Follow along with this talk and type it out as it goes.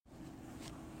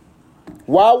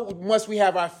Why must we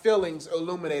have our feelings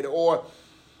illuminated or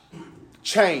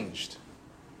changed?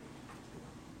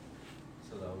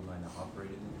 So that we might not operate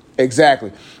in it.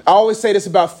 Exactly. I always say this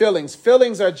about feelings.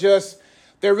 Feelings are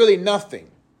they're really nothing.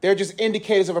 They're just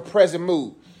indicators of a present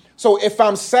mood. So if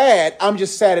I'm sad, I'm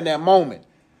just sad in that moment.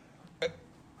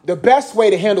 The best way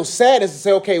to handle sadness is to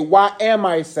say, okay, why am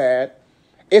I sad?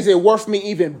 Is it worth me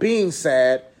even being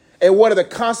sad? And what are the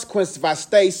consequences if I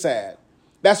stay sad?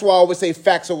 That's why I always say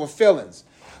facts over feelings.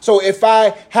 So if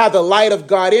I have the light of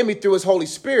God in me through his Holy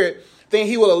Spirit, then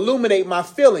he will illuminate my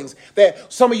feelings.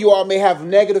 That some of you all may have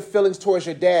negative feelings towards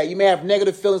your dad. You may have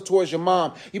negative feelings towards your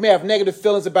mom. You may have negative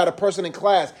feelings about a person in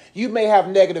class. You may have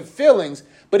negative feelings.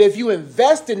 But if you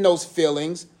invest in those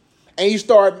feelings and you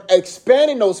start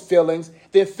expanding those feelings,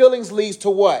 then feelings leads to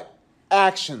what?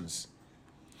 Actions.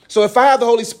 So if I have the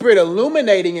Holy Spirit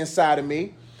illuminating inside of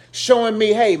me, showing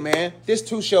me, hey, man, this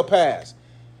too shall pass.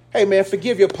 Hey, man,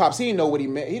 forgive your pops. He didn't know what he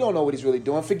meant. He don't know what he's really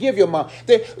doing. Forgive your mom.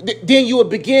 Then you will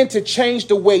begin to change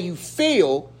the way you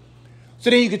feel, so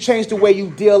then you can change the way you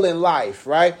deal in life,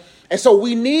 right? And so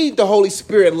we need the Holy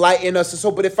Spirit light in us. And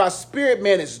so, but if our spirit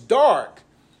man is dark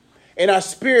and our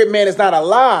spirit man is not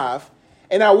alive,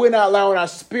 and now we're not allowing our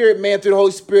spirit man through the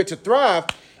Holy Spirit to thrive,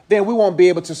 then we won't be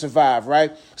able to survive,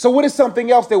 right? So what is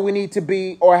something else that we need to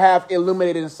be or have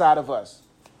illuminated inside of us?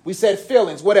 We said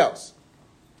feelings. What else?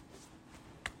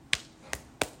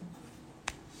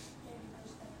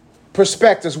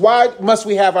 Perspectives. Why must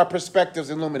we have our perspectives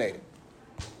illuminated?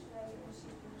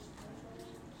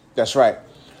 That's right.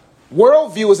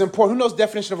 Worldview is important. Who knows the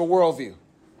definition of a worldview?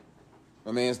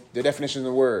 I mean, it's the definition of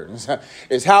the word.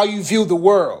 It's how you view the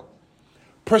world.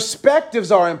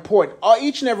 Perspectives are important.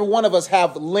 Each and every one of us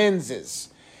have lenses.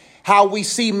 How we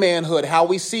see manhood, how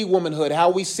we see womanhood, how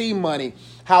we see money,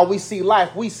 how we see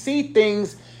life. We see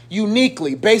things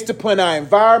uniquely based upon our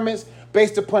environments,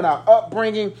 based upon our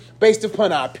upbringing, based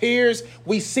upon our peers.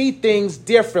 We see things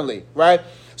differently, right?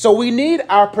 So we need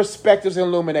our perspectives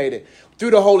illuminated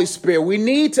through the Holy Spirit. We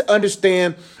need to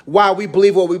understand why we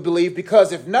believe what we believe,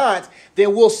 because if not,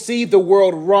 then we'll see the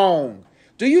world wrong.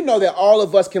 Do you know that all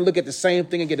of us can look at the same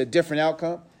thing and get a different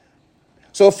outcome?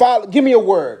 So give me a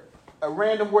word, a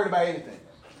random word about anything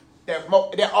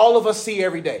that all of us see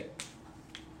every day.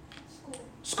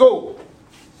 School.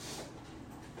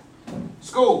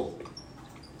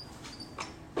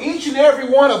 Each and every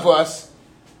one of us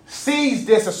sees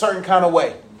this a certain kind of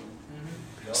way.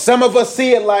 Some of us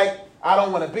see it like, I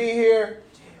don't want to be here.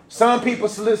 Some people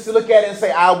look at it and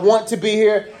say, I want to be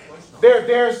here.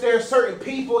 There's certain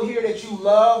people here that you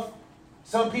love.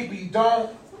 Some people you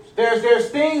don't. There's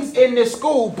things in this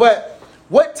school, but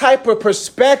what type of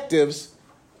perspectives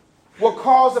will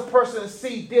cause a person to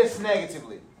see this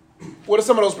negatively? What are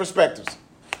some of those perspectives?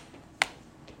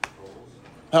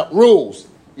 Rules.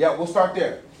 Yeah, we'll start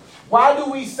there. Why do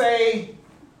we say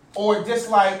or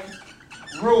dislike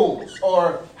rules?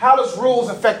 Or how does rules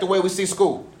affect the way we see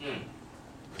school?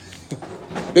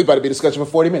 This about to be a discussion for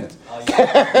 40 minutes.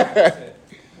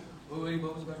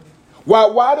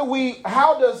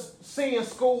 How does seeing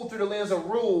school through the lens of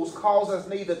rules cause us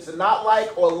neither to not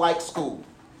like or like school?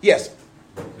 Yes?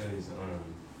 Because,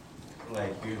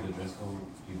 here's the dress code.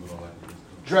 People don't like the dress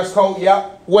code. Dress code, yeah.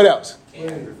 What else?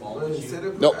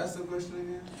 Nope. Ask the question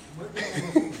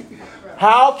again.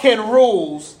 How can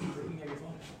rules...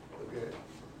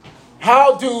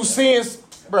 How do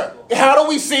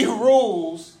we see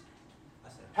rules?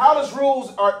 How does rules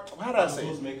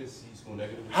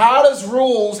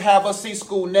have us see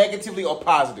school negatively or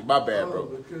positive? My bad, bro.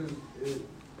 Because it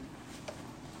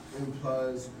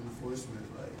implies enforcement.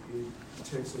 Like, it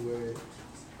takes away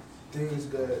things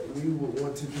that we would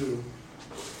want to do.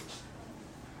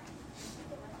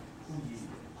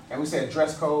 And we said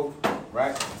dress code,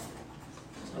 right?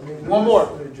 I mean, One more.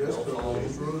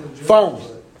 Phones.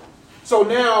 So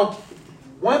now,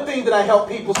 one thing that I help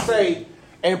people say,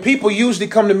 and people usually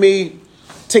come to me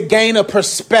to gain a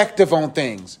perspective on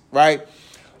things, right?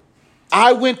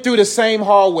 I went through the same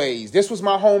hallways. This was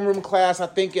my homeroom class, I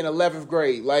think, in 11th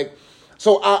grade.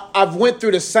 So I've went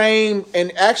through the same,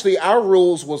 and actually our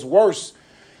rules was worse.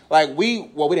 We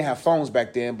didn't have phones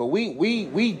back then, but we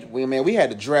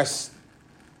had to dress.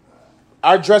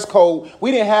 Our dress code,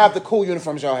 we didn't have the cool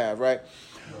uniforms y'all have, right?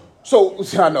 So,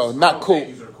 I know, not cool.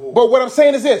 But what I'm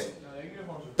saying is this.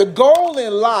 The goal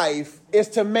in life is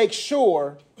to make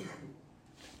sure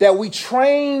that we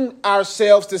train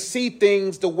ourselves to see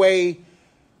things the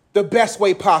best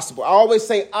way possible. I always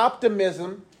say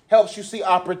optimism helps you see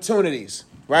opportunities,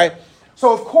 right?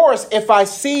 So, of course, if I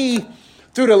see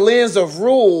through the lens of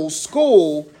rules,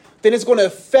 school, then it's going to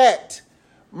affect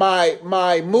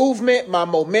my movement, my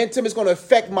momentum. It's going to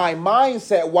affect my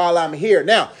mindset while I'm here.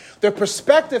 Now, the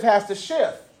perspective has to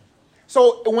shift.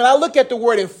 So when I look at the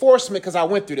word enforcement, because I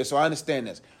went through this, so I understand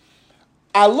this.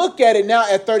 I look at it now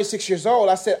at 36 years old.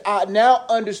 I said, I now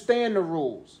understand the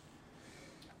rules.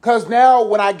 Because now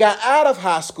when I got out of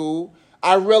high school,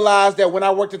 I realized that when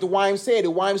I worked at the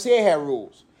YMCA had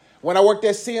rules. When I worked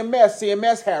at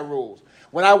CMS had rules.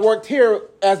 When I worked here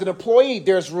as an employee,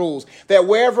 there's rules. That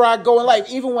wherever I go in life,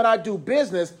 even when I do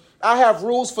business, I have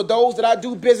rules for those that I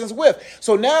do business with.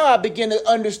 So now I begin to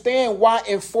understand why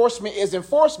enforcement is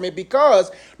enforcement,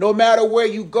 because no matter where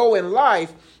you go in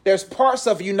life, there's parts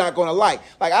of you not going to like.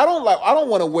 Like I don't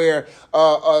want to wear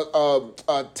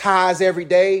ties every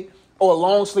day or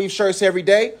long sleeve shirts every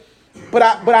day, but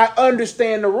I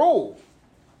understand the rule.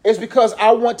 It's because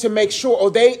I want to make sure,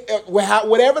 or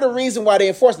whatever the reason why they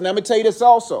enforce it. And I'm going to tell you this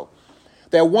also,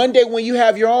 that one day when you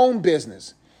have your own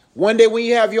business, one day when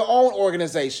you have your own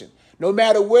organization, no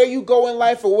matter where you go in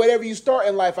life or whatever you start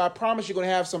in life, I promise you're going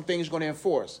to have some things you're going to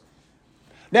enforce.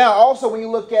 Now, also, when you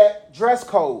look at dress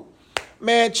code,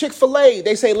 man, Chick-fil-A,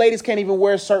 they say ladies can't even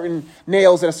wear certain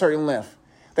nails at a certain length,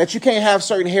 that you can't have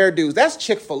certain hairdos. That's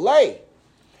Chick-fil-A.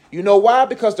 You know why?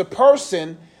 Because the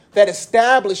person that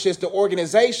establishes the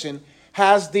organization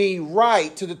has the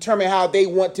right to determine how they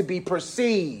want to be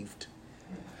perceived.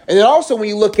 And then also when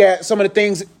you look at some of the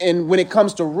things when it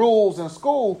comes to rules in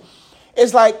school,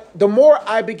 it's like the more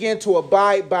I begin to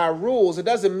abide by rules, it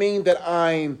doesn't mean that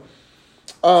I'm,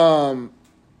 how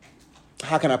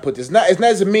can I put this? It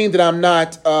doesn't mean that I'm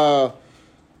not, I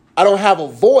don't have a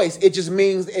voice. It just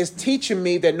means it's teaching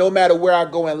me that no matter where I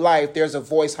go in life, there's a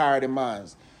voice higher than mine.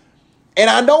 And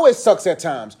I know it sucks at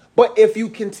times, but if you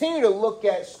continue to look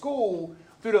at school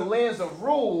through the lens of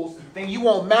rules, then you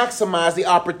won't maximize the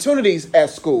opportunities at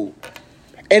school.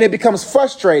 And it becomes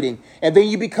frustrating. And then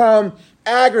you become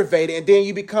aggravated. And then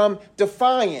you become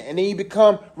defiant. And then you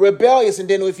become rebellious. And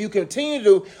then if you continue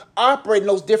to operate in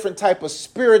those different type of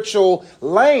spiritual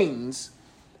lanes,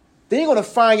 then you're going to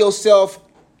find yourself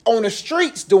on the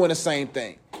streets doing the same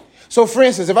thing. So for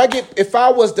instance, if I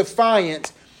was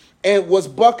defiant and was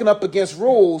bucking up against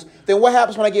rules, then what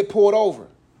happens when I get pulled over?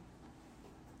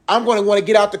 I'm going to want to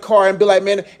get out the car and be like,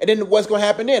 man, and then what's going to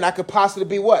happen then? I could possibly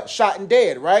be what? Shot and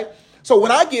dead, right? So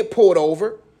when I get pulled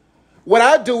over, what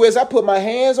I do is I put my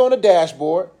hands on the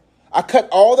dashboard, I cut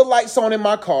all the lights on in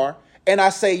my car, and I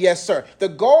say, yes, sir. The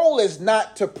goal is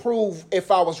not to prove if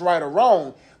I was right or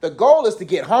wrong. The goal is to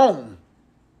get home.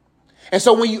 And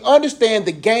so when you understand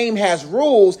the game has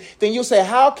rules, then you'll say,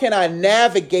 how can I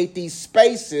navigate these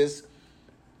spaces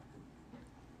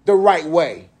the right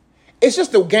way? It's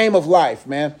just a game of life,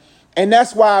 man. And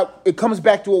that's why it comes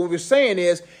back to what we were saying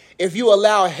is if you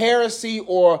allow heresy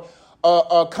or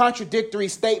contradictory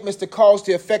statements to cause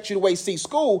to affect you the way you see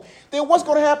school, then what's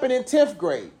going to happen in 10th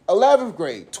grade, 11th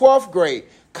grade, 12th grade,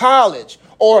 college,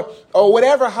 or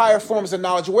whatever higher forms of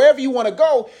knowledge, wherever you want to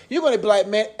go, you're going to be like,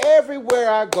 man,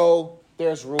 everywhere I go,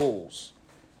 there's rules.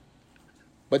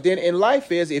 But then in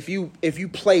life is if you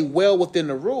play well within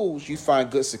the rules, you find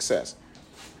good success.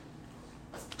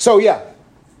 So yeah,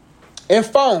 and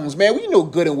phones, man, we know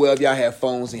good and well if y'all have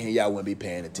phones in here, y'all wouldn't be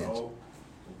paying attention.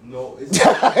 No, it's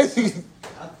I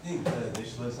think that they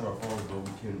should let us have our phones, but we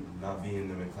can not be in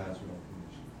them in class without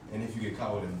permission. And if you get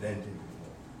caught with them, then take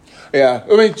it. Yeah,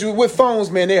 I mean, with phones,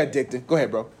 man, they're addicted. Go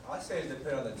ahead, bro. I say it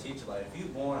depends on the teacher. Like, if you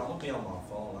born, I'm gonna be on my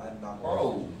phone. I'm not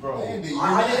Bro. I did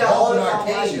that all the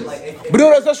time. But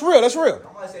no, that's real. That's real.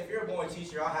 I'm gonna say, if you're a born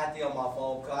teacher, I have to be on my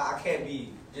phone because I can't be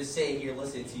just sitting here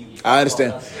listening to you. I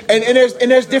understand. And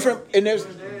there's different and there's.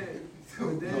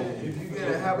 But then, if you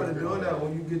get a habit of doing that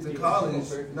when you get to college,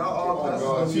 not all classes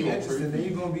are gonna be interesting. Then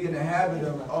you're gonna be in the habit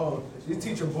of, this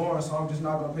teacher boring, so I'm just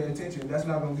not gonna pay attention. That's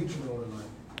not gonna get you nowhere in life.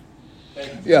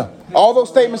 Yeah, all those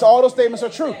statements are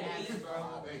true.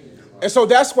 And so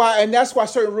that's why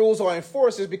certain rules are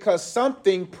enforced is because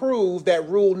something proved that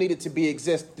rule need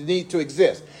to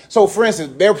exist. So for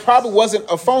instance, there probably wasn't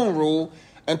a phone rule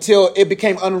until it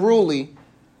became unruly.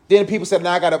 Then people said,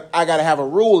 now I gotta have a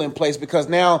rule in place because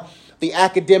now the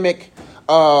academic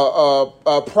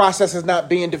process is not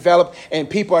being developed and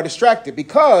people are distracted.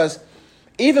 Because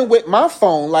even with my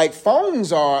phone, like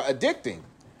phones are addicting.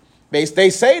 They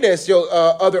say this,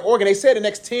 other organ. They say the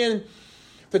next 10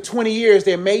 to 20 years,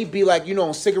 there may be like,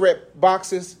 on cigarette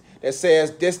boxes that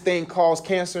says this thing caused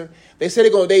cancer. They said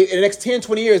in the next 10,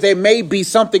 20 years, there may be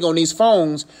something on these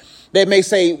phones that may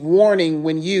say warning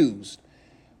when used.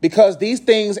 Because these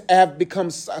things have become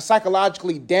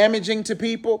psychologically damaging to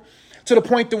people to the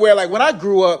point to where, like, when I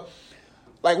grew up,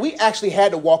 like, we actually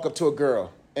had to walk up to a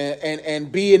girl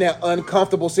and be in that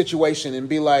uncomfortable situation and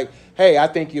be like, hey, I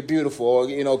think you're beautiful.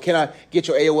 Or, can I get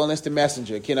your AOL Instant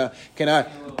Messenger? Can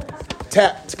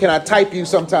I type you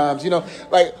sometimes?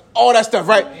 Like all that stuff,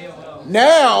 right?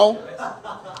 Now,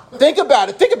 think about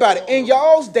it. In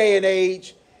y'all's day and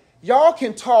age, y'all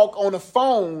can talk on the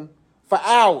phone for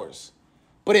hours,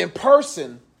 but in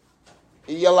person,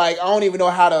 you're like, I don't even know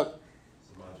how to.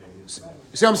 See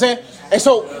what I'm saying? And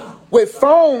so with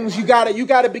phones, you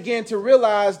gotta begin to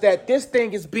realize that this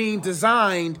thing is being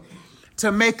designed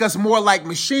to make us more like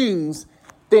machines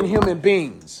than human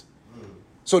beings.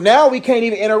 So now we can't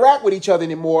even interact with each other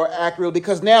anymore accurately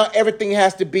because now everything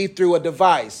has to be through a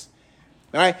device.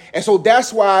 All right. And so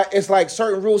that's why it's like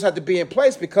certain rules have to be in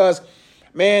place because,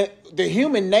 man, the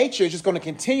human nature is just going to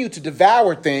continue to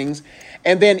devour things.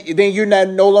 And then you're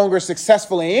no longer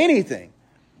successful in anything.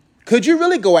 Could you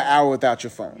really go an hour without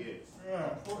your phone? Yes. Yeah,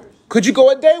 of course. Could you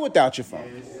go a day without your phone?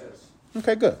 Yes.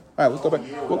 Okay, good. All right, let's go back.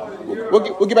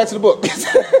 We'll get back to the book.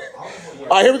 All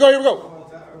right, here we go.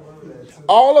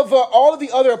 All of the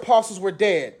other apostles were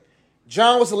dead.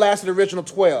 John was the last of the original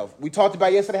 12. We talked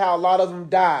about yesterday how a lot of them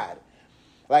died.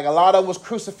 Like a lot of them was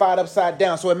crucified upside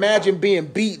down. So imagine being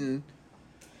beaten,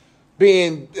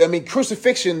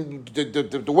 crucifixion,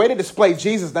 the way they display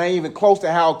Jesus, they ain't even close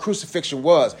to how crucifixion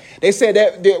was. They said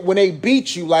that when they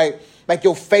beat you, like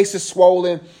your face is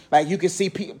swollen, like you can see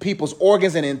people's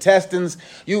organs and intestines.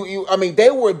 They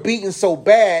were beaten so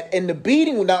bad, and the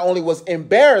beating not only was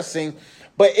embarrassing,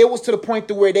 but it was to the point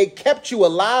to where they kept you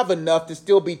alive enough to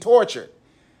still be tortured.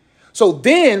 So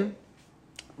then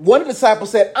one of the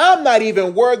disciples said, I'm not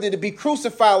even worthy to be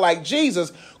crucified like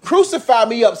Jesus. Crucify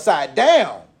me upside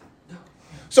down.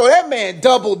 So that man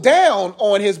doubled down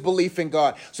on his belief in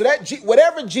God. So that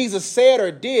whatever Jesus said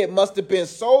or did must have been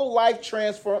so life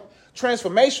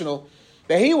transformational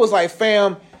that he was like,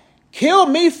 fam, kill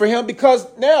me for him, because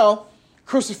now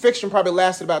crucifixion probably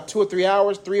lasted about 2 or 3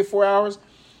 hours, 3 or 4 hours,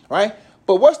 right?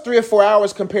 But what's 3 or 4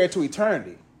 hours compared to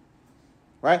eternity,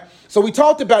 right? So we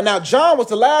talked about, now John was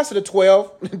the last of the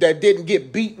 12 that didn't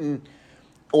get beaten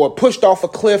or pushed off a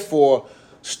cliff or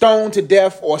stoned to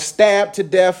death or stabbed to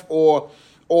death or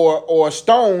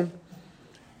stoned,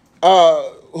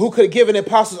 who could have given the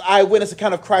apostles eyewitness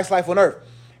account of Christ's life on earth.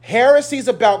 Heresies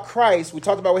about Christ, we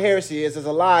talked about what heresy is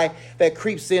a lie that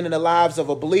creeps in the lives of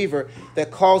a believer that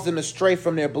causes them to stray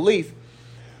from their belief,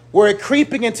 were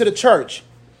creeping into the church.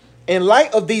 In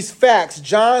light of these facts,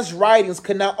 John's writings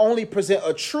could not only present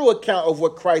a true account of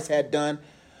what Christ had done,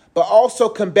 but also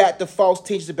combat the false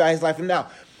teachings about his life. And now,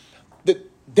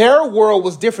 their world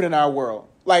was different than our world.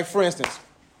 Like, for instance,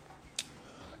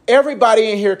 everybody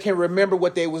in here can remember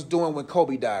what they was doing when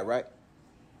Kobe died, right?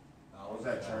 I was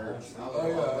at church.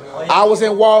 I was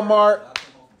in Walmart.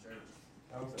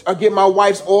 I get my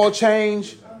wife's oil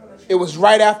change. It was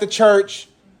right after church.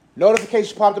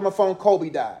 Notification popped on my phone, Kobe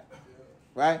died,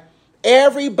 right?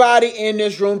 Everybody in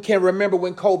this room can remember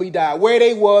when Kobe died, where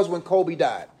they was when Kobe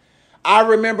died. I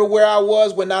remember where I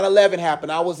was when 9/11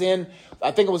 happened. I was in,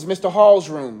 I think it was Mr. Hall's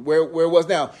room, where it was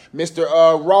now. Mr.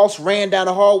 Ross ran down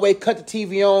the hallway, cut the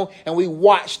TV on, and we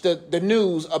watched the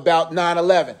news about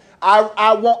 9/11.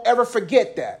 I won't ever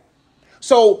forget that.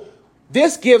 So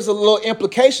this gives a little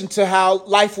implication to how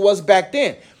life was back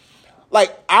then.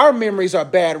 Like, our memories are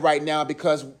bad right now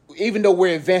because even though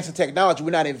we're advanced in technology,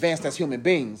 we're not advanced as human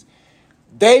beings.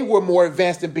 They were more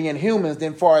advanced in being humans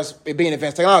than far as being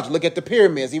advanced technology. Look at the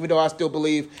pyramids, even though I still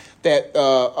believe that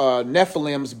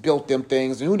Nephilims built them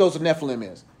things. And who knows what Nephilim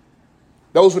is?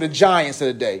 Those were the giants of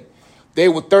the day. They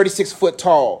were 36 foot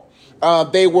tall.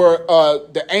 They were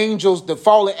the angels, the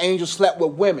fallen angels slept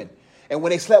with women. And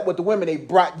when they slept with the women, they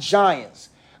brought giants.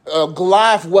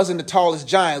 Goliath wasn't the tallest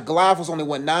giant. Goliath was only,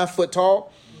 9 foot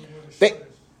tall?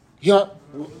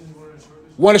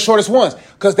 One of the shortest ones,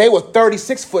 because they were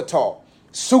 36 foot tall.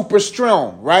 Super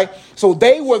strong, right? So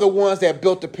they were the ones that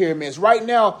built the pyramids. Right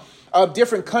now,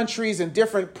 different countries and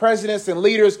different presidents and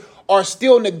leaders are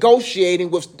still negotiating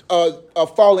with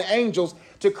fallen angels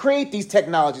to create these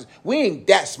technologies. We ain't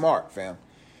that smart, fam.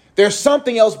 There's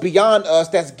something else beyond us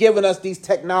that's giving us these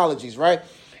technologies, right?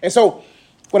 And so,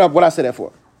 what I said that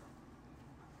for?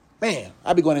 Man,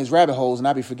 I be going in these rabbit holes and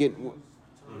I be forgetting.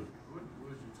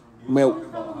 Man,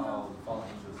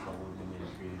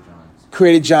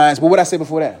 created giants. But what I say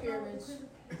before that? Pyramids.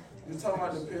 You're talking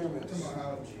about the pyramids.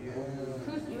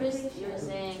 You were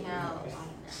saying how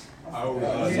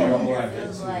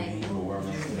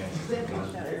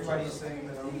Everybody's saying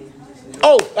that.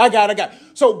 Oh, I got it.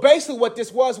 So basically what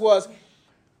this was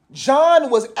John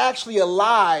was actually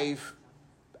alive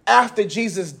after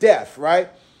Jesus' death, right?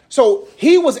 So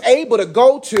he was able to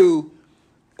go to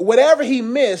whatever he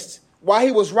missed while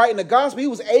he was writing the gospel, he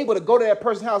was able to go to that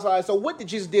person's house. All right, so what did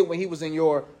Jesus do when he was in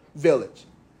your village?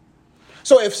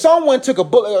 So if someone took a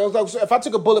bullet, if I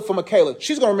took a bullet for Michaela,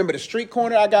 she's going to remember the street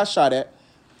corner I got shot at.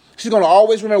 She's going to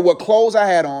always remember what clothes I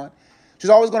had on. She's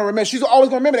always going to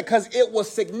remember that because it was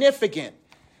significant.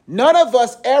 None of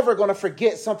us ever going to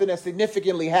forget something that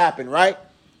significantly happened, right?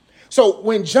 So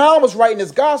when John was writing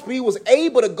his gospel, he was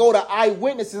able to go to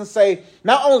eyewitnesses and say,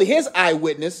 not only his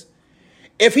eyewitness,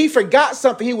 if he forgot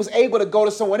something, he was able to go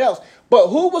to someone else. But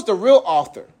who was the real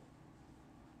author?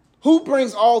 Who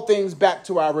brings all things back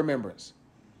to our remembrance?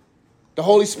 The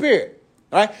Holy Spirit,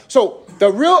 right? So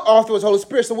the real author was Holy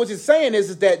Spirit. So what he's saying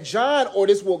is that John, or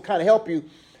this will kind of help you,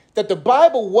 that the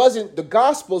the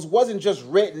Gospels wasn't just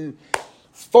written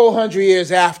 400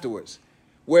 years afterwards,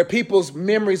 where people's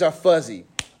memories are fuzzy,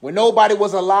 when nobody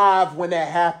was alive when that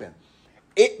happened.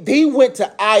 He went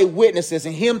to eyewitnesses,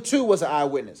 and him too was an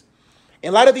eyewitness.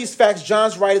 In light of these facts,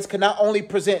 John's writers can not only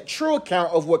present true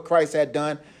account of what Christ had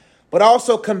done, but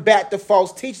also combat the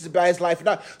false teachings about his life.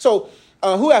 So,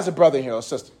 who has a brother here or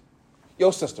sister?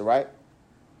 Your sister, right?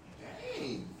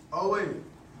 Dang. Oh, wait.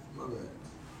 My bad.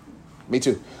 Me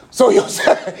too. So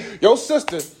your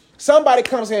sister, somebody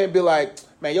comes here and be like,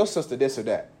 man, your sister this or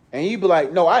that. And you be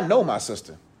like, no, I know my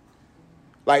sister.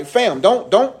 Like, fam,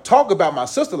 don't talk about my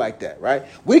sister like that, right?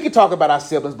 We can talk about our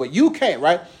siblings, but you can't,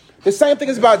 right? The same thing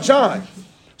is about John.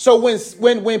 So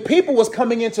when people was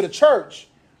coming into the church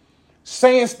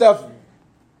saying stuff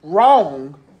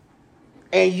wrong,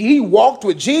 and he walked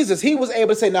with Jesus, he was able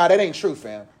to say, nah, that ain't true,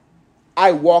 fam.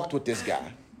 I walked with this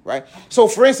guy, right? So,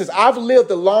 for instance, I've lived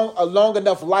a long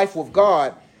enough life with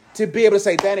God to be able to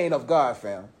say, that ain't of God,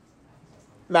 fam.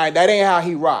 Nah, that ain't how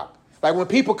he rocked. Like when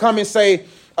people come and say,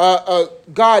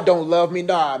 God don't love me.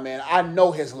 Nah, man, I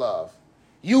know his love.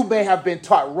 You may have been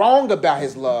taught wrong about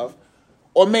his love,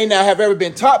 or may not have ever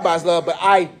been taught by his love, but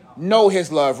I know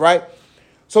his love, right?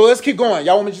 So let's keep going.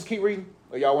 Y'all want me to just keep reading?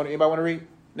 Or anybody want to read?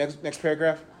 Next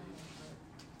paragraph?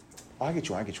 Oh, I get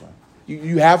you one.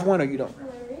 You have one or you don't?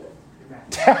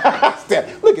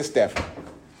 Look at Steph.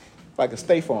 Like a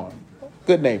State Farm.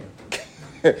 Good neighbor.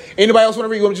 Anybody else want to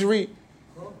read? You want me to just read?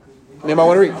 Anybody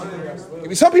want to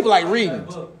read? Some people like reading.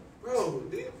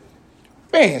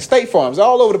 Man, State Farms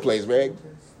all over the place, man.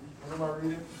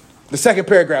 The second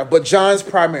paragraph, but John's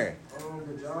primary.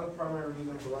 John's primary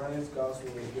reason for writing his gospel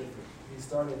was different. He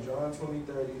started in John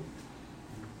 20:30,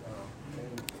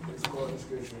 and it's called in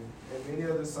scripture. And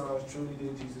many other signs truly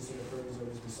did Jesus in the presence of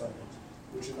his disciples,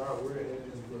 which are not written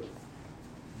in his book.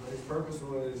 But his purpose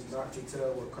was not to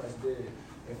tell what Christ did.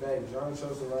 In fact, John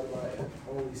chose to write about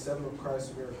only 7 of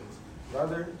Christ's miracles.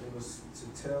 Rather, it was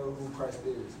to tell who Christ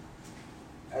is.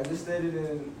 As it stated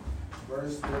in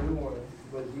verse 31,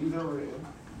 but these are written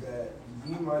that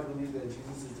ye might believe that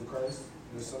Jesus is the Christ,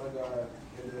 the Son of God,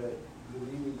 and that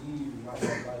believing ye might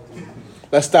have life through him.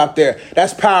 Let's stop there.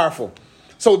 That's powerful.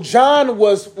 So John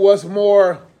was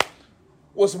more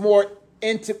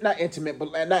intimate, not intimate,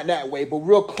 but not in that way, but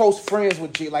real close friends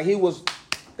with Jesus. Like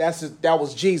that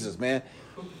was Jesus, man.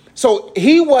 So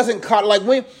he wasn't caught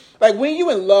when you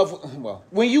in love,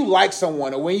 when you like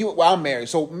someone, or I'm married.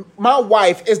 So my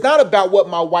wife, it's not about what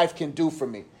my wife can do for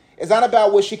me. It's not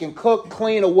about what she can cook,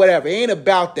 clean, or whatever. It ain't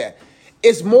about that.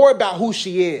 It's more about who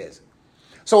she is.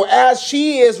 So as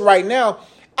she is right now,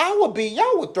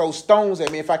 y'all would throw stones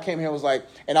at me if I came here and was like,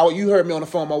 you heard me on the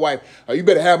phone with my wife, oh, you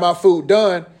better have my food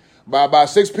done by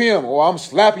 6 p.m. or I'm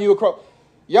slapping you across.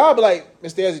 Y'all be like,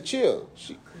 Mr. Ezzy, chill.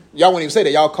 Y'all wouldn't even say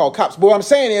that. Y'all call cops. But what I'm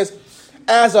saying is,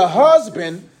 as a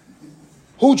husband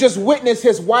who just witnessed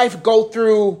his wife go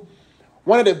through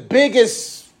one of the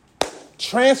biggest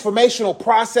transformational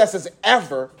processes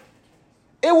ever,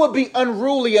 it would be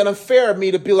unruly and unfair of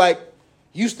me to be like,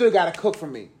 you still got to cook for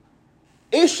me.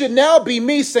 It should now be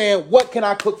me saying, what can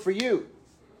I cook for you?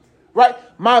 Right?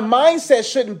 My mindset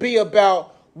shouldn't be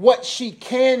about what she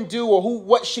can do or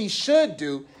what she should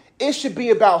do. It should be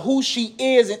about who she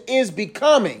is and is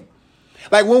becoming.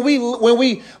 Like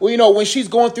when she's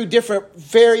going through different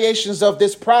variations of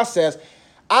this process,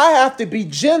 I have to be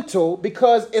gentle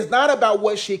because it's not about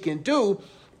what she can do.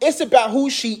 It's about who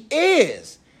she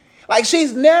is. Like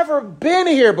she's never been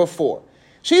here before.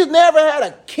 She's never had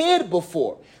a kid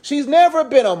before. She's never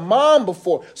been a mom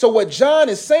before. So what John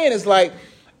is saying is like,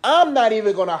 I'm not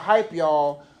even going to hype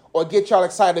y'all or get y'all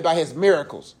excited about his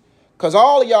miracles. Because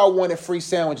all of y'all wanted free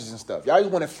sandwiches and stuff. Y'all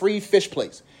just wanted free fish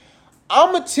plates.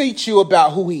 I'm going to teach you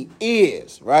about who he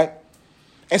is, right?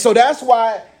 And so that's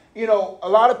why, a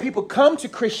lot of people come to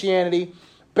Christianity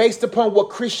based upon what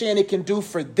Christianity can do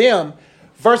for them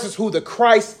versus who the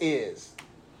Christ is.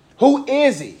 Who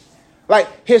is he? Like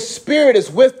his spirit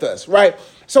is with us, right?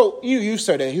 So you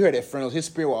said that you heard that friend. His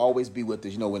spirit will always be with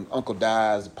us. You know, when Uncle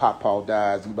dies, Pop Paul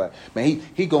dies, but man,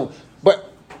 he going.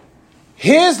 But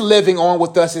his living on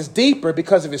with us is deeper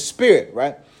because of his spirit,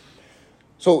 right?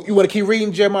 So you want to keep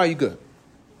reading Jeremiah? You good?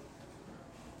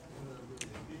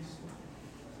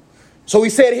 So he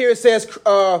said here, it says,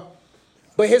 but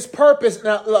his purpose,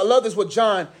 now I love this with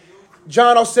John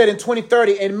also said in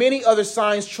 20:30, and many other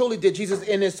signs truly did Jesus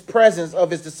in his presence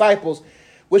of his disciples,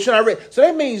 which I read. So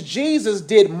that means Jesus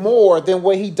did more than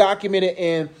what he documented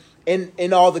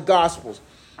in all the Gospels.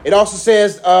 It also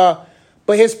says, but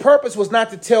his purpose was not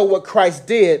to tell what Christ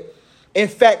did. In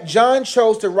fact, John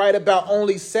chose to write about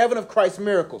only 7 of Christ's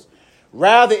miracles.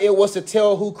 Rather, it was to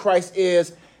tell who Christ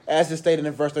is, as is stated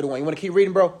in verse 31. You want to keep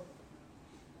reading, bro?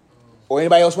 Or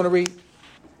anybody else want to read?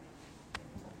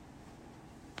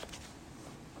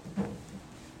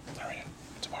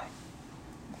 Tomorrow.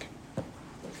 Okay.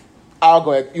 I'll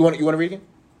go ahead. You want to read again?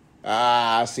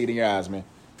 I see it in your eyes, man.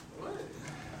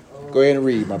 Go ahead and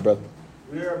read, my brother.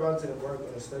 We are about to embark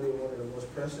on a study of one of the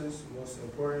most precious, most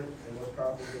important, and most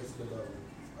powerful books of the Bible.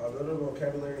 Although the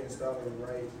vocabulary and style of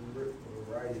writing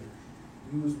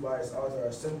used by its author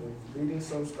are simple, leading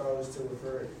some scholars to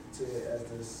refer to it as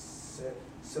the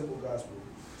simple gospel.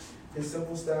 His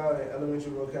simple style and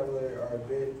elementary vocabulary are a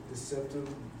bit deceptive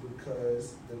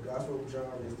because the Gospel of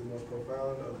John is the most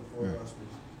profound of the 4 Gospels.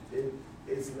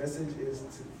 Its message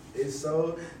is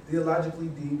so theologically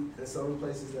deep in some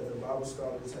places that the Bible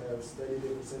scholars have studied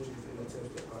it for centuries in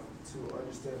attempts to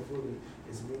understand fully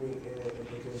its meaning and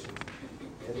implications.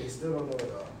 And they still don't know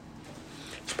it all.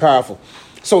 It's powerful.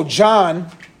 So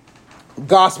John's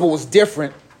gospel was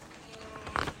different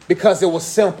because it was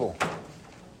simple.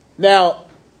 Now,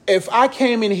 if I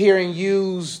came in here and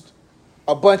used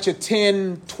a bunch of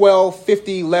 10, 12,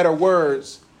 50 letter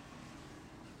words,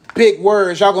 big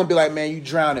words, y'all going to be like, man, you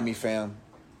drowning me, fam.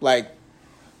 Like,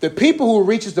 the people who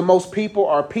reaches the most people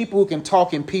are people who can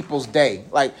talk in people's day,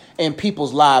 like in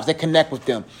people's lives. They connect with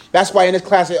them. That's why in this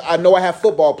class, I know I have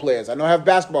football players. I know I have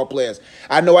basketball players.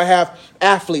 I know I have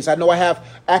athletes. I know I have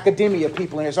academia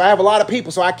people in here. So I have a lot of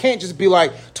people. So I can't just be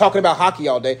like talking about hockey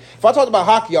all day. If I talk about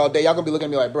hockey all day, y'all going to be looking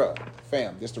at me like, bro,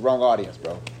 fam, this is the wrong audience,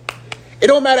 bro. It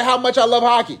don't matter how much I love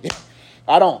hockey.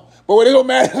 I don't. But what it don't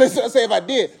matter, let's say if I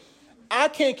did, I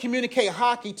can't communicate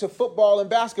hockey to football and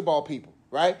basketball people,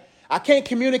 right? I can't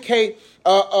communicate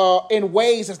in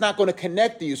ways that's not going to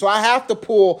connect to you. So I have to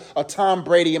pull a Tom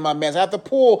Brady in my mess. I have to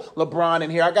pull LeBron in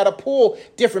here. I got to pull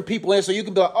different people in so you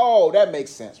can be like, oh, that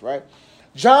makes sense, right?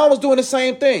 John was doing the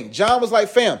same thing. John was like,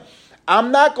 fam,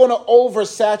 I'm not going to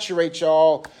oversaturate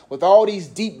y'all with all these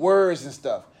deep words and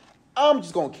stuff. I'm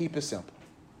just going to keep it simple.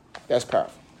 That's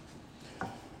powerful. You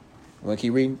want to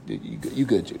keep reading? You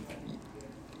good, Jude?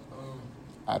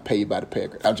 I pay you by the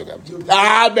paragraph. I'm joking.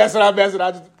 I'm messing.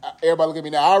 Everybody look at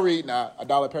me now. I'll read now.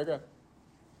 $1 a paragraph.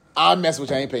 I'm messing with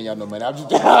you. I ain't paying y'all no money. I'm just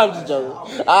joking.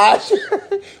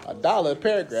 $1 a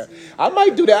paragraph. I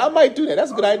might do that.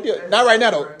 That's a good idea. Not right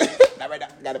now, though. Not right now.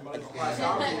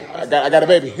 I got a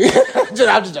baby. I'm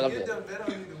just joking.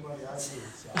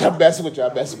 I'm messing with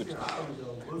you.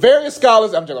 Various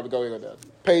scholars. I'm joking. Go ahead.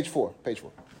 Page 4.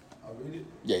 I'll read it.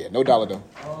 Yeah. No dollar, though.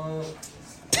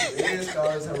 Many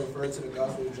scholars have referred to the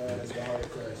Gospel of John as the heart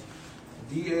of Christ.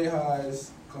 D.A.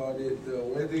 Hayes called it the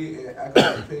worthy and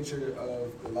accurate picture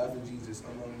of the life of Jesus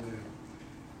among them.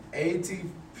 A.T.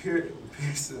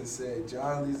 Pearson said,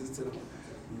 John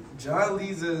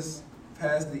leads us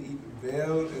past the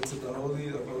veil into the Holy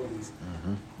of Holies.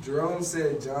 Mm-hmm. Jerome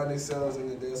said John excels in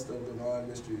the depths of divine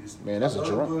mysteries. Man, that's a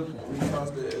Jerome.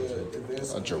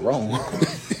 A Jerome.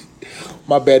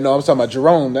 My bad. No, I'm talking about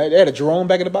Jerome. They had a Jerome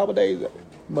back in the Bible days.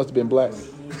 Must have been black. All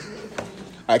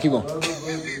right, keep going. It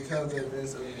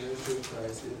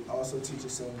also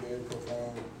teaches some very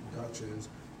profound doctrines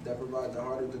that provide the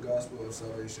heart of the gospel of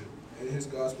salvation. In his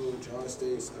gospel, John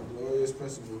states a glorious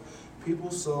principle.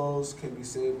 People's souls can be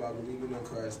saved by believing in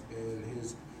Christ and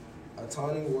his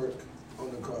atoning work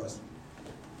on the cross.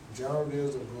 John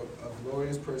reveals a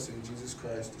glorious person, Jesus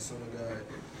Christ, the Son of God.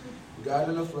 God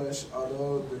in the flesh,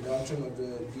 although the doctrine of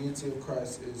the deity of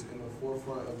Christ is in the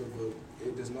forefront of the book,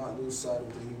 it does not lose sight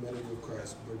of the humanity of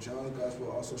Christ. But John's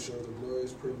gospel also shows the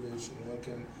glorious privilege one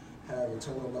can have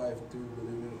eternal life through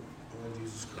believing on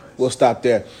Jesus Christ. We'll stop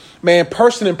there. Man,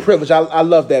 person and privilege, I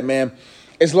love that, man.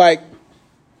 It's like,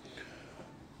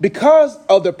 because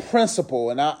of the principle,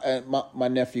 and my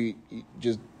nephew,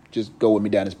 just go with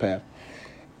me down this path.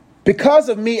 Because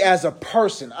of me as a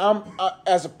person,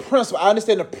 as a principal, I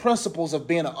understand the principles of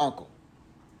being an uncle.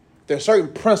 There are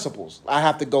certain principles I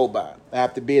have to go by. I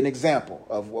have to be an example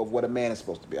of what a man is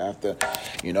supposed to be. I have to,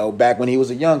 back when he was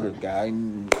a younger guy, he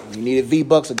needed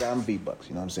V-Bucks, I got him V-Bucks.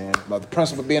 You know what I'm saying? But the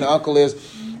principle of being an uncle is,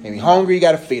 if he's hungry, you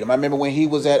got to feed him. I remember when he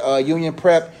was at Union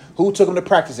Prep, who took him to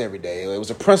practice every day? It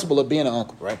was a principle of being an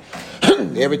uncle, right?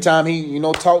 Every time he,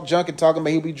 talk junk and talking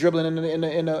about, he'd be dribbling in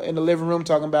the living room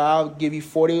talking about, I'll give you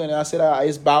 40. And I said,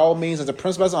 it's by all means, as a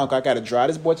principle, as an uncle, I got to drive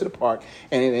this boy to the park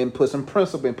and put some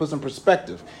principle and put some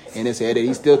perspective in his head that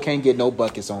he still can't get no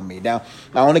buckets on me. Now,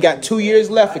 I only got 2 years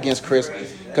left against Chris,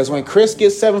 because when Chris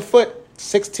gets 7 foot,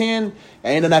 6'10",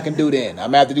 ain't nothing I can do then. I'm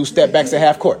going to have to do step backs at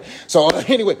half court. So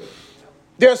anyway,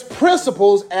 there's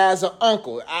principles as an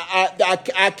uncle.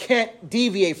 I can't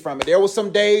deviate from it. There were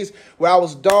some days where I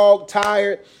was dog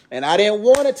tired and I didn't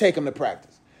want to take him to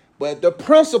practice. But the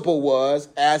principle was,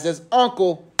 as his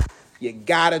uncle, you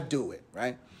got to do it,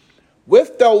 right?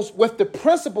 With the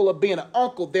principle of being an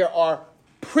uncle, there are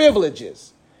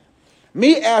privileges.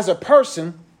 Me as a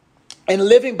person and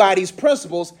living by these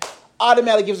principles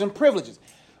automatically gives them privileges.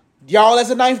 Y'all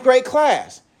as a 9th grade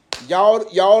class. Y'all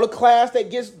the class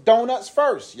that gets donuts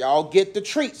first. Y'all get the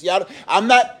treats. I'm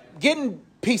not getting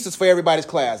pieces for everybody's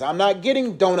class. I'm not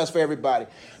getting donuts for everybody.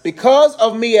 Because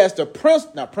of me as the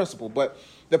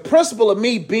the principle of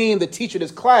me being the teacher of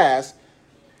this class,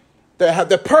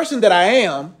 the person that I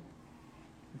am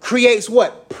creates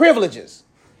what? Privileges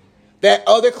that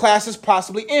other classes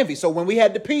possibly envy. So when we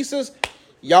had the pieces,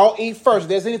 y'all eat first. If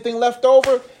there's anything left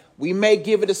over, we may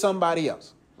give it to somebody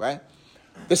else, right?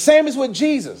 The same is with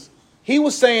Jesus. He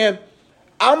was saying,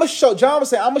 John was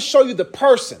saying, I'm going to show you the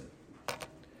person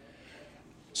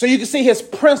so you can see his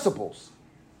principles.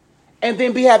 And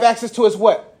then we have access to his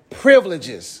what?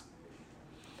 Privileges.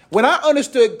 When I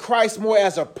understood Christ more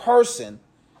as a person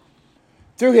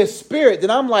through his spirit,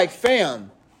 then I'm like, fam,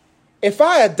 if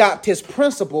I adopt his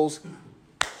principles,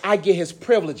 I get his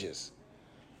privileges.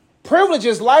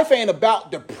 Privileges, life ain't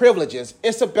about the privileges.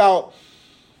 It's about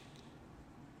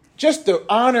just the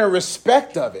honor and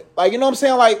respect of it. Like, you know what I'm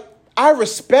saying? Like, I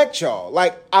respect y'all.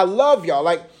 Like, I love y'all.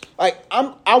 Like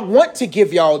I want to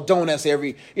give y'all donuts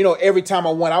every time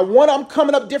I want. I'm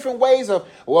coming up different ways of,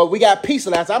 well, we got pizza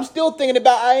last. I'm still thinking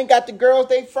about, I ain't got the girls,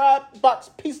 they fried box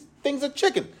piece things of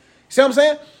chicken. See what I'm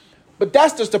saying? But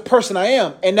that's just the person I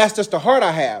am. And that's just the heart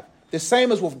I have. The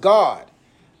same as with God.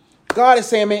 God is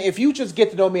saying, man, if you just get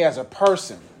to know me as a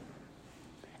person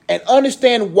and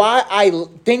understand why I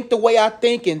think the way I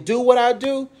think and do what I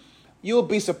do, you'll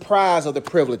be surprised of the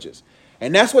privileges.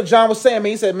 And that's what John was saying.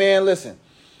 He said, man, listen,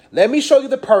 let me show you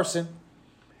the person.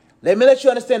 Let me let you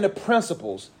understand the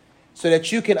principles so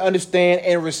that you can understand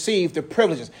and receive the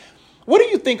privileges. What do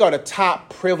you think are the top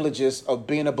privileges of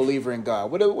being a believer in God?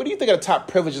 What do you think are the top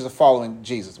privileges of following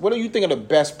Jesus? What do you think are the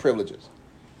best privileges?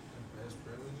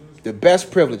 The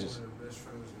best privileges.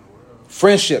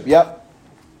 Friendship, yep.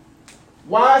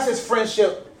 Why is his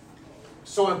friendship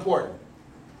so important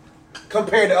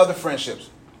compared to other friendships?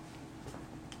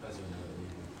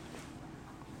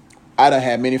 I done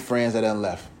had many friends that done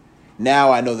left.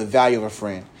 Now I know the value of a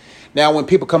friend. Now when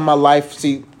people come in my life,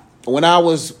 see, when I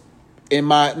was I'm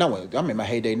in my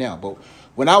heyday now, but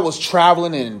when I was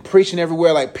traveling and preaching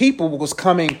everywhere, like people was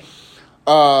coming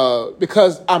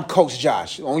because I'm Coach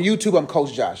Josh. On YouTube, I'm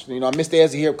Coach Josh. I'm Mr.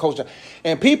 Ezzy here, Coach Josh.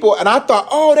 And I thought,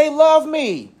 oh, they love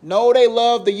me. No, they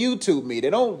love the YouTube me. They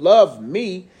don't love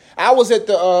me. I was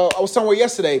somewhere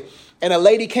yesterday, and a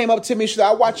lady came up to me. She said,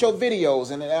 I watch your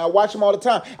videos, and I watch them all the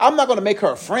time. I'm not going to make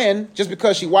her a friend just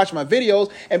because she watched my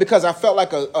videos and because I felt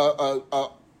like a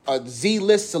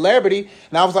Z-list celebrity.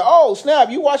 And I was like, oh, snap,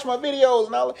 you watch my videos.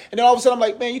 And then all of a sudden, I'm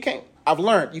like, man, I've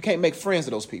learned you can't make friends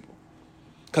of those people.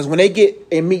 Because when they get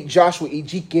and meet Joshua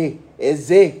Ejike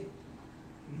Eze,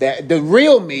 that the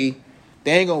real me,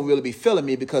 they ain't going to really be feeling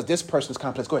me because this person's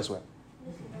complex. Go ahead, Sweat.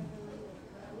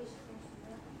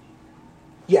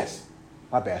 Yes.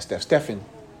 My bad, Steph. Stephen,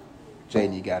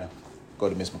 Jaden, you got to go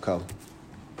to Miss McCullough.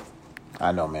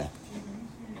 I know, man.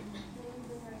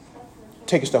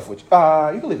 Take your stuff with you.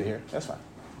 You can leave it here. That's fine.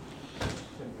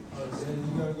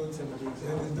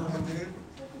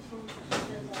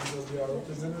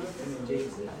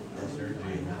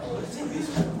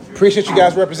 Appreciate you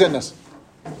guys representing us.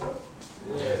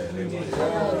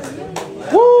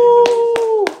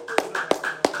 Woo!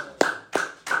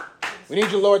 We need you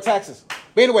to lower taxes.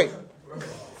 But anyway,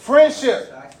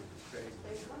 friendship.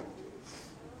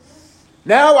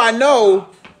 Now I know.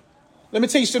 Let me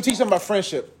teach you something about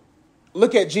friendship.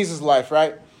 Look at Jesus' life,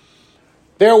 right?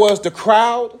 There was the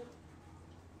crowd.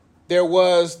 There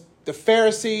was the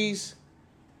Pharisees.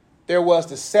 There was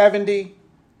the 70.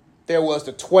 There was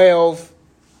the 12.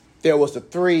 There was the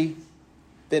 3.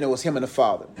 then it was him and the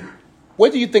Father.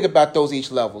 What do you think about those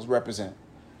each levels represent?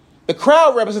 The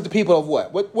crowd represents the people of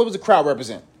what? What does the crowd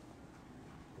represent?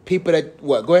 People that,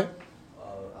 what? Go ahead.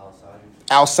 Outsiders.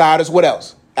 Outsiders. What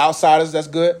else? Outsiders, that's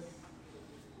good.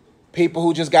 People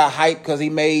who just got hyped because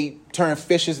he turned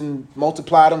fishes and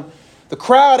multiplied them. The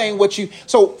crowd ain't what you...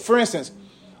 So, for instance,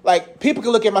 like, people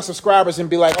can look at my subscribers and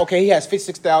be like, okay, he has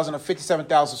 56,000 or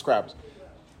 57,000 subscribers.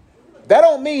 That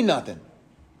don't mean nothing.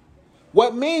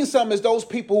 What means something is those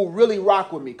people who really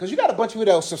rock with me. Because you got a bunch of people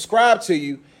that will subscribe to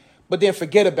you, but then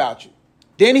forget about you.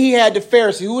 Then he had the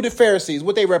Pharisees. Who are the Pharisees?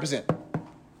 What they represent?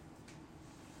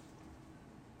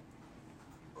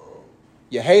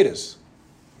 Your haters.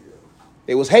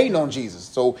 They was hating on Jesus.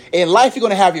 So in life, you're going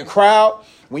to have your crowd.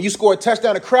 When you score a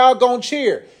touchdown, the crowd going to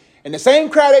cheer. And the same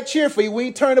crowd that cheer for you, when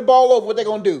you turn the ball over, what they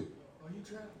going to do?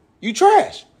 You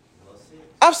trash.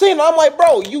 I've seen it. I'm like,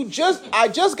 bro, I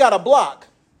just got a block.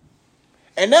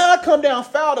 And now I come down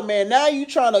foul the man. Now you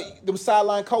trying to, them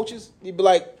sideline coaches, you be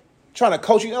like, trying to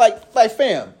coach you. Like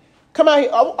fam, come out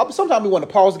here. Sometimes we want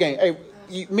to pause the game. Hey,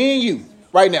 me and you,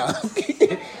 right now.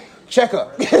 Check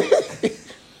up.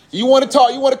 You want to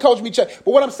talk, you want to coach me, check.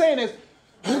 But what I'm saying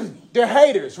is, they're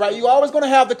haters, right? You're always going to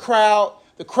have the crowd.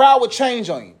 The crowd will change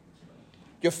on you.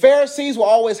 Your Pharisees will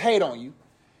always hate on you.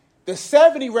 The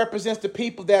 70 represents the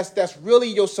people that's really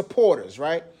your supporters,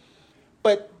 right?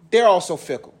 But they're also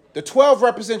fickle. The 12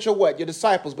 represents your what? Your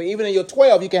disciples. But even in your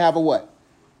 12, you can have a what?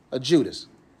 A Judas.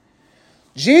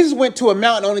 Jesus went to a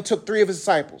mountain and only took 3 of his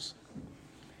disciples.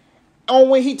 And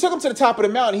when he took them to the top of the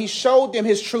mountain, he showed them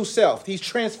his true self. He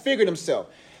transfigured himself.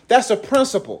 That's a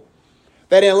principle.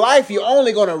 That in life, you're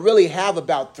only going to really have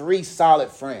about 3 solid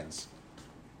friends.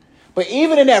 But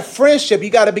even in that friendship, you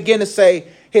got to begin to say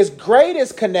his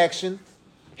greatest connection,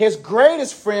 his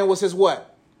greatest friend was his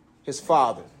what? His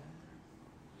Father.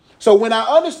 So when I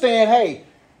understand, hey,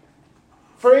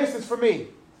 for instance, for me,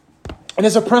 and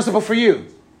it's a principle for you,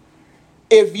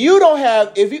 if you don't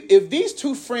have, if these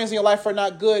 2 friends in your life are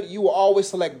not good, you will always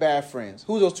select bad friends.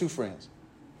 Who's those 2 friends?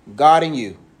 God and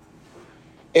you.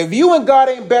 If you and God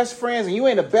ain't best friends and you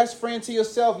ain't the best friend to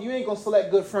yourself, you ain't going to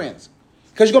select good friends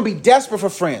because you're going to be desperate for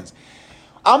friends.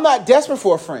 I'm not desperate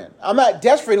for a friend. I'm not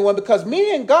desperate for anyone because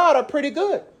me and God are pretty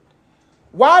good.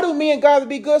 Why do me and God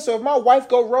be good? So if my wife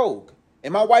go rogue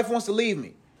and my wife wants to leave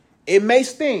me, it may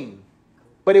sting,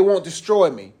 but it won't destroy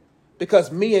me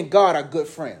because me and God are good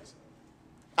friends.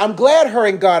 I'm glad her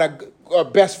and God are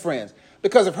best friends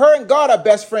because if her and God are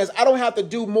best friends, I don't have to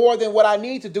do more than what I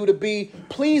need to do to be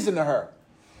pleasing to her.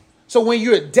 So when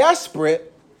you're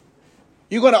desperate,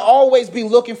 you're going to always be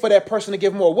looking for that person to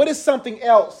give more. What is something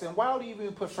else? And why do you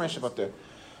even put friendship up there?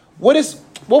 What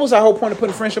was our whole point of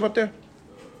putting friendship up there?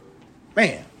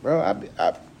 Man, bro,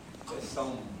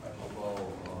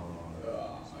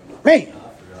 man.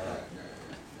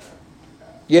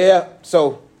 Yeah,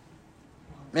 so,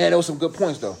 man, there was some good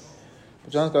points, though.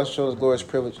 But John's got to show his glorious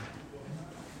privilege.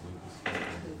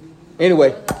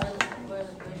 Anyway.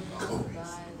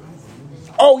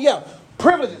 Oh, yeah,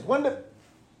 privileges. One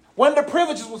of the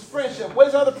privileges was friendship. What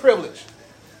is the other privilege?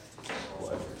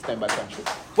 Stand by country.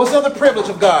 What's the other privilege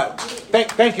of God?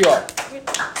 Thank you all.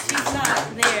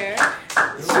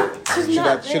 She's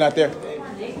not there. She's not there?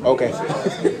 Okay.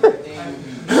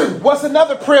 What's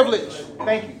another privilege?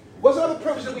 Thank you. What's another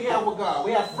privilege that we have with God?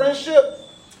 We have friendship.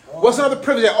 What's another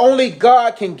privilege that only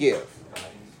God can give?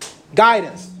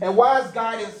 Guidance. And why is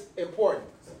guidance important?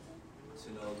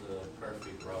 To know the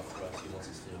perfect route for us, He wants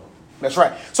us to know. That's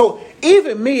right. So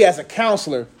even me as a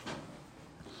counselor,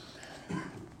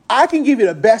 I can give you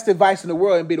the best advice in the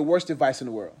world and be the worst advice in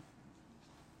the world.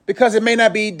 Because it may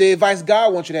not be the advice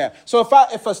God wants you to have. So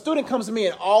if a student comes to me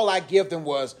and all I give them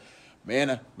was,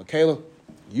 man, Michaela,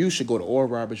 you should go to Oral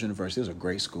Roberts University. It's a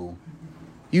great school.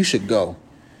 You should go.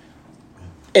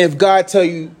 And if God tell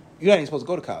you, you're not even supposed to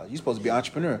go to college. You're supposed to be an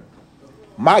entrepreneur.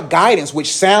 My guidance,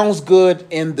 which sounds good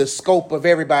in the scope of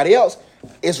everybody else,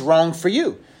 is wrong for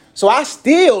you. So I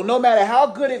still, no matter how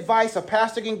good advice a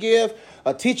pastor can give,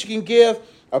 a teacher can give,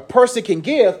 a person can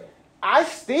give, I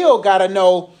still got to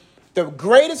know the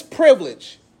greatest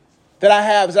privilege that I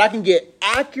have is that I can get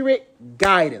accurate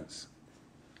guidance.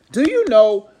 Do you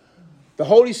know the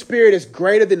Holy Spirit is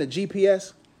greater than the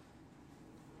GPS?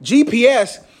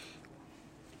 GPS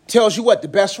tells you what? The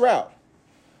best route.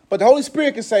 But the Holy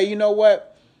Spirit can say, you know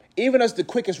what? Even as the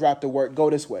quickest route to work, go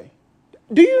this way.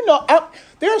 Do you know,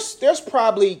 there's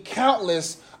probably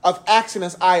countless of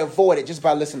accidents I avoided just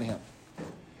by listening to him.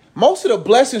 Most of the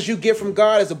blessings you get from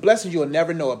God is the blessings you'll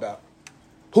never know about.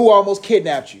 Who almost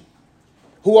kidnapped you?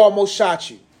 Who almost shot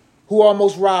you? Who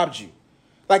almost robbed you?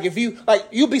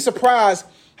 You'll be surprised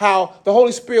how the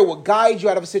Holy Spirit will guide you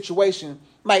out of a situation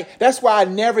Like, that's why I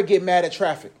never get mad at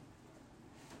traffic.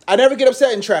 I never get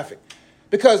upset in traffic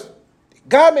because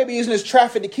God may be using this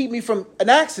traffic to keep me from an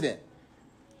accident.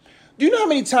 Do you know how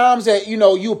many times that,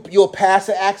 you'll pass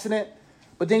an accident,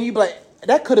 but then you be like,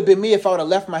 that could have been me if I would have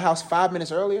left my house 5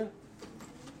 minutes earlier?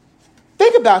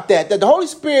 Think about that the Holy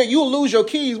Spirit, you'll lose your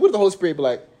keys. What did the Holy Spirit be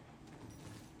like?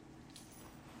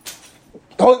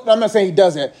 I'm not saying he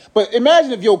does that, but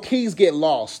imagine if your keys get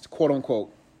lost, quote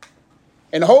unquote.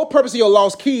 And the whole purpose of your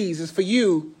lost keys is for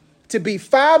you to be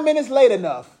 5 minutes late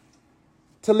enough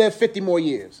to live 50 more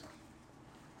years.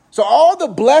 So all the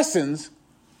blessings,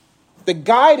 the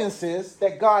guidances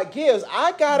that God gives,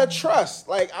 I got to trust.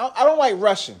 Like, I don't like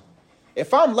rushing.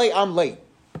 If I'm late, I'm late.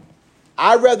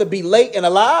 I'd rather be late and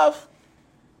alive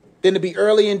than to be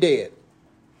early and dead.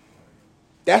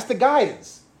 That's the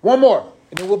guidance. One more,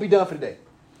 and then we'll be done for today.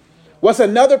 What's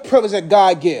another privilege that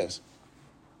God gives?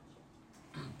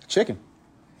 Chicken.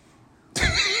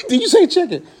 Did you say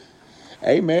chicken?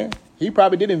 Hey, man, he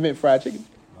probably did invent fried chicken.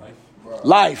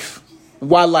 Life.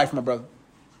 Why life, my brother?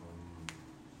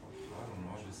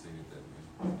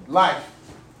 Life.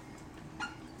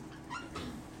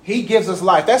 He gives us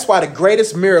life. That's why the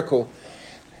greatest miracle.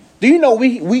 Do you know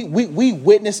we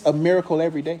witness a miracle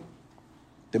every day?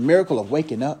 The miracle of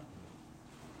waking up.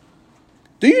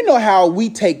 Do you know how we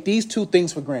take these two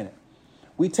things for granted?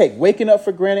 We take waking up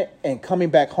for granted and coming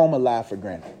back home alive for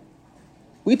granted.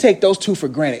 We take those two for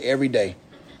granted every day.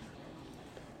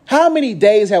 How many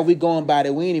days have we gone by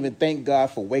that we ain't even thank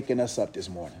God for waking us up this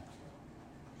morning?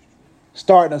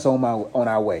 Starting us on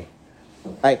our way.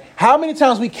 Like, how many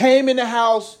times we came in the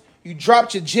house, you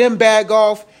dropped your gym bag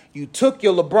off, you took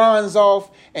your LeBrons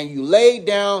off, and you laid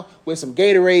down with some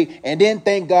Gatorade, and then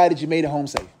thank God that you made it home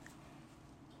safe.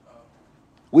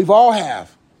 We've all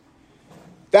have.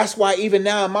 That's why even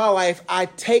now in my life, I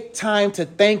take time to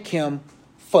thank him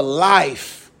for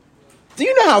life. Do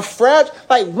you know how fragile?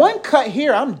 Like, one cut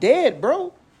here, I'm dead,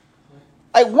 bro.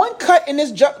 Like, one cut in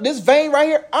this vein right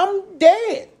here, I'm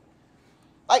dead.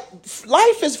 Like,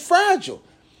 life is fragile.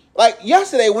 Like,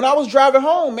 yesterday when I was driving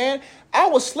home, man, I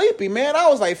was sleepy, man. I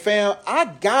was like, fam, I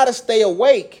gotta stay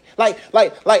awake. Like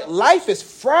life is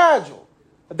fragile.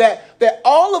 That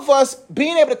all of us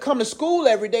being able to come to school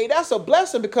every day, that's a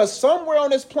blessing because somewhere on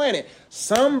this planet,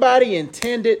 somebody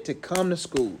intended to come to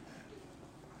school.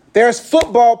 There's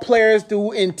football players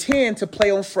who intend to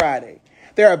play on Friday.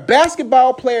 There are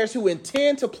basketball players who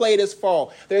intend to play this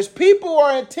fall. There's people who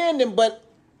are intending, but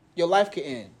your life can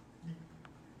end.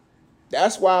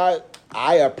 That's why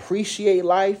I appreciate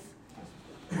life,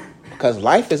 because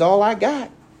life is all I got.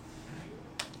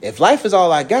 If life is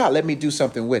all I got, let me do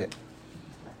something with it.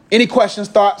 Any questions,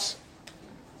 thoughts?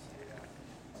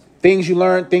 Things you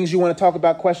learned, things you want to talk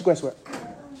about? Question? You know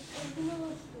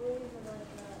stories about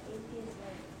atheists,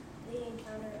 like they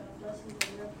encounter blessings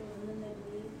and miracles and then they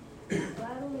believe.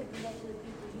 Why don't we do that to the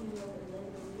people you know and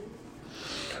then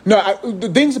believe? No,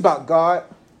 the things about God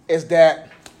is that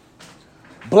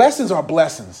blessings are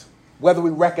blessings, whether we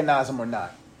recognize them or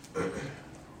not.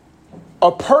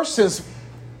 A person's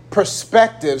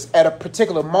perspectives at a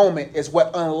particular moment is what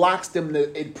unlocks them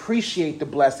to appreciate the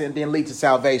blessing and then lead to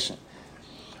salvation.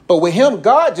 But with him,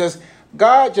 God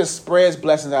just spreads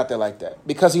blessings out there like that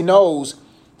because he knows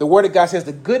the word of God says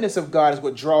the goodness of God is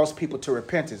what draws people to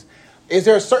repentance. Is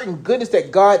there a certain goodness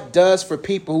that God does for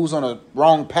people who's on a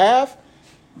wrong path?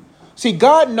 See,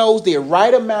 God knows the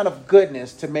right amount of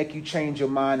goodness to make you change your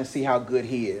mind and see how good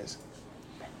he is.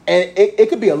 And it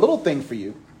could be a little thing for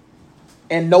you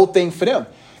and no thing for them.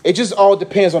 It just all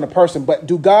depends on the person. But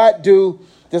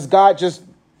does God just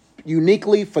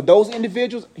uniquely for those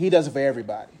individuals? He does it for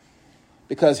everybody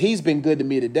because he's been good to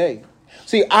me today.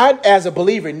 See, I, as a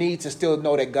believer, need to still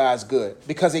know that God's good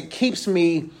because it keeps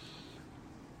me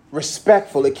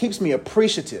respectful. It keeps me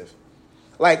appreciative.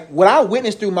 Like what I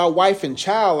witnessed through my wife and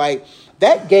child, like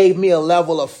that gave me a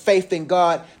level of faith in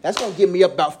God. That's going to give me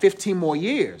up about 15 more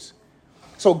years.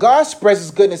 So God spreads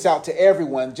his goodness out to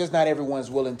everyone, just not everyone's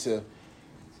willing to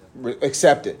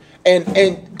accept it.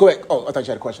 And go ahead. Oh, I thought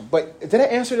you had a question. But did I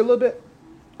answer it a little bit?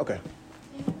 Okay.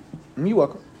 You're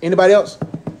welcome. Anybody else?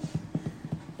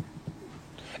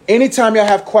 Anytime y'all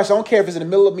have questions, I don't care if it's in the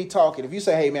middle of me talking. If you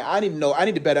say, hey, man, I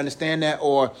need to better understand that,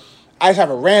 or I just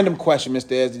have a random question,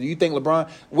 Mr. Ez. Do you think LeBron?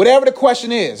 Whatever the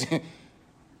question is,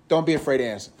 don't be afraid to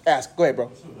answer. Ask. Go ahead,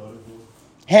 bro.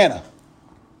 Hannah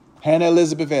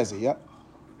Elizabeth Ezzy. Yep.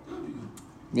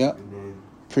 Yep.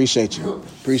 Appreciate you.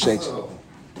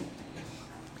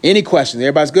 Any questions?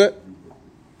 Everybody's good?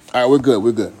 All right,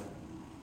 we're good.